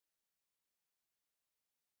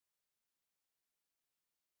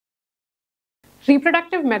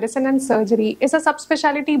Reproductive medicine and surgery is a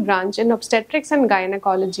subspecialty branch in obstetrics and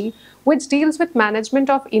gynecology which deals with management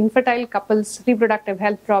of infertile couples, reproductive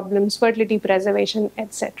health problems, fertility preservation,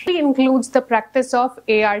 etc. It includes the practice of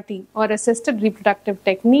ART or assisted reproductive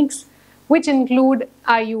techniques, which include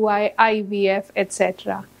IUI, IVF,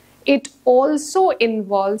 etc. It also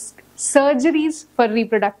involves surgeries for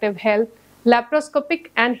reproductive health, laparoscopic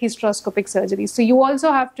and hysteroscopic surgery. So you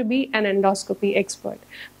also have to be an endoscopy expert.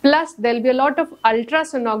 Plus, there'll be a lot of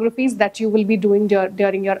ultrasonographies that you will be doing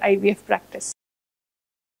during your IVF practice.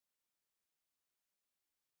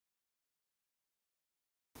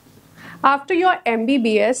 After your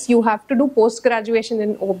MBBS, you have to do post-graduation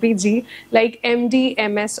in OBG like MD,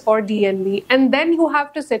 MS or DNB, and then you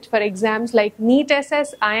have to sit for exams like NEET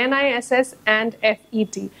SS, INI SS and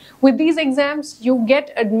FET. With these exams, you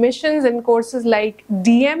get admissions in courses like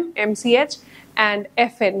DM, MCH and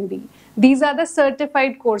FNB. These are the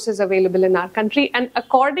certified courses available in our country, and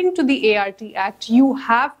according to the ART Act, you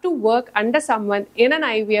have to work under someone in an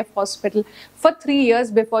IVF hospital for 3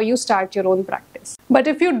 years before you start your own practice. But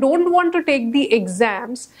if you don't want to take the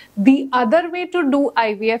exams, the other way to do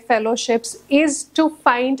IVF fellowships is to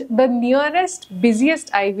find the nearest,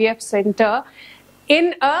 busiest IVF center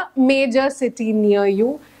in a major city near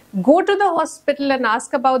you. Go to the hospital and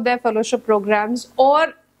ask about their fellowship programs,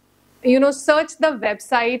 or search the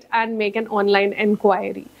website and make an online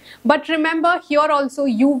inquiry. But remember, here also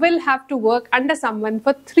you will have to work under someone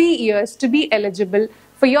for 3 years to be eligible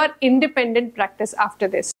for your independent practice after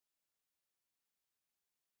this.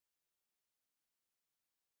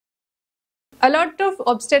 A lot of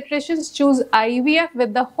obstetricians choose IVF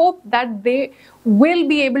with the hope that they will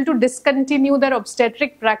be able to discontinue their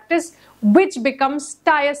obstetric practice, which becomes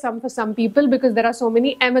tiresome for some people because there are so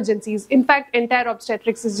many emergencies. In fact, entire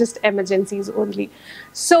obstetrics is just emergencies only.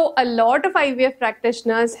 So a lot of IVF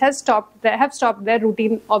practitioners have stopped their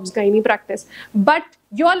routine obs-gynae practice. But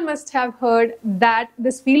you all must have heard that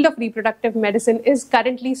this field of reproductive medicine is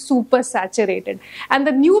currently super saturated. And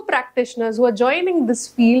the new practitioners who are joining this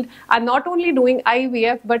field are not only doing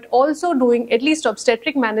IVF, but also doing at least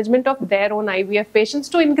obstetric management of their own IVF patients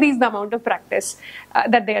to increase the amount of practice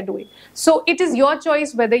that they are doing. So it is your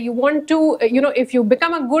choice whether you want to, if you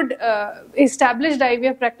become a good established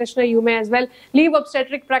IVF practitioner, you may as well leave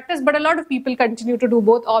obstetric practice. But a lot of people continue to do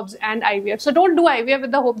both obs and IVF. So don't do IVF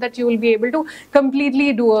with the hope that you will be able to completely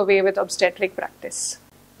do away with obstetric practice.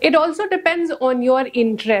 It also depends on your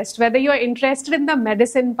interest, whether you are interested in the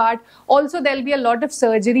medicine part. Also, there'll be a lot of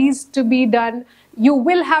surgeries to be done. You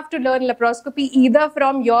will have to learn laparoscopy either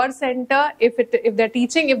from your center if they're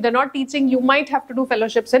teaching. If they're not teaching, you might have to do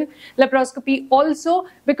fellowships in laparoscopy also,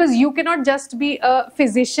 because you cannot just be a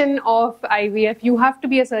physician of IVF. You have to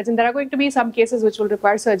be a surgeon. There are going to be some cases which will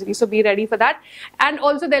require surgery, so be ready for that. And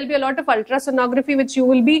also there'll be a lot of ultrasonography which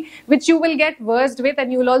you will get versed with,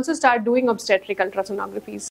 and you will also start doing obstetric ultrasonographies.